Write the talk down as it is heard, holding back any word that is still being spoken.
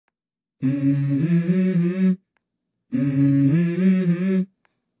Let's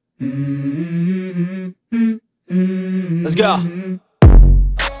go.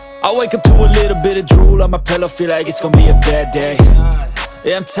 I wake up to a little bit of drool on my pillow, feel like it's gonna be a bad day.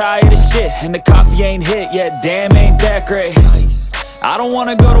 Yeah, I'm tired of shit, and the coffee ain't hit yet, damn, ain't that great. I don't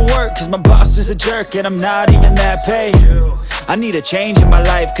wanna go to work, cause my boss is a jerk, and I'm not even that paid. I need a change in my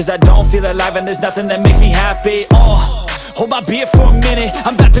life, cause I don't feel alive, and there's nothing that makes me happy. Hold my beer for a minute,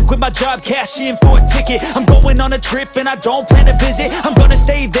 I'm about to quit my job, cash in for a ticket. I'm going on a trip and I don't plan to visit. I'm gonna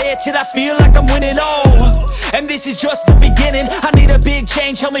stay there till I feel like I'm winning, and this is just the beginning. I need a big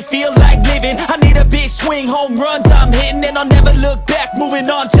change, help me feel like living. I need a big swing, home runs I'm hitting, and I'll never look back, moving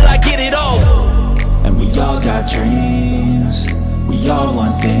on till I get it all. And we all got dreams, we all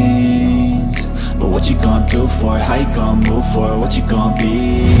want things, but what you gonna do for it? How you gonna move for it? What you gonna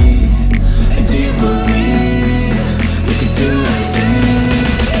be? And do you believe you can do anything?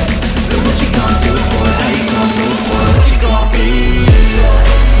 But what you gonna do for it? How you gonna move for it? What you gonna be?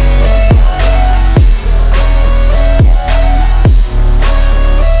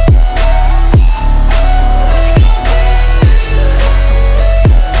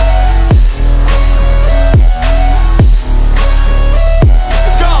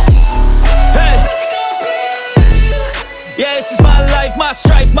 My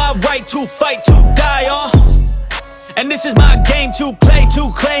strife, my right to fight, to die on. And this is my game to play,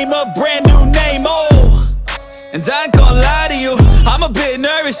 to claim a brand new name, And I ain't gonna lie to you, I'm a bit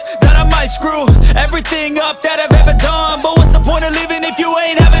nervous that I might screw everything up that I've ever done. But what's the point of living if you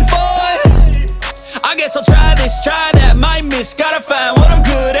ain't having fun? I guess I'll try this, try that, might miss, gotta find what I'm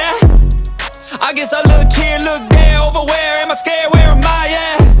good at. I guess I look here, look there, over where am I scared, where am I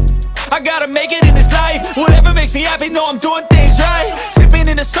at? I gotta make it in this life, whatever makes me happy, know I'm doing things right. Sipping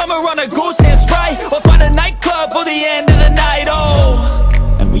in the summer on a goose and Sprite, or find a nightclub for the end of the night,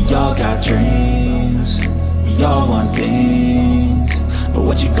 And we all got dreams, we all want things, but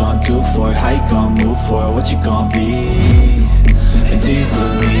what you gonna do for it? How you gonna move for it? What you gonna be? And do you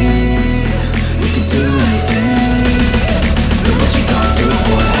believe you can do anything? But what you gonna do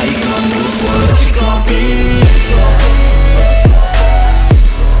for it? How you gonna move for it? What you gonna be?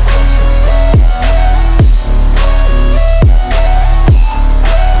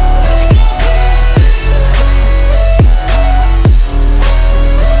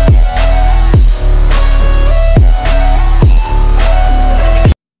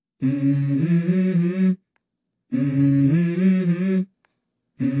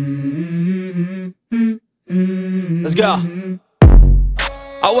 Let's go.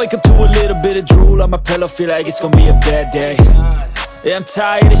 I wake up to a little bit of drool on my pillow, feel like it's gonna be a bad day. Yeah, I'm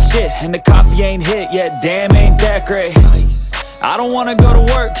tired of shit, and the coffee ain't hit yet, damn, ain't that great. I don't wanna go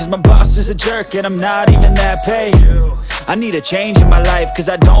to work, cause my boss is a jerk, and I'm not even that paid. I need a change in my life, cause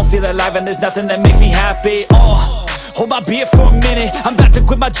I don't feel alive, and there's nothing that makes me happy. Hold my beer for a minute, I'm about to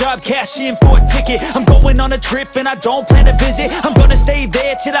quit my job, cash in for a ticket. I'm going on a trip and I don't plan to visit. I'm gonna stay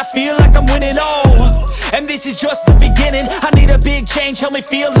there till I feel like I'm winning, and this is just the beginning. I need a big change, help me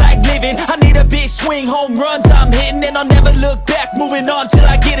feel like living. I need a big swing, home runs I'm hitting, and I'll never look back, moving on till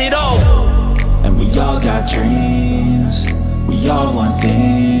I get it all. And we all got dreams, we all want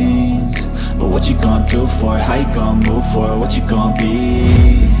things, but what you gonna do for it? How you gonna move for it? What you gonna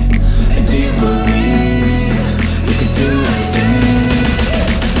be?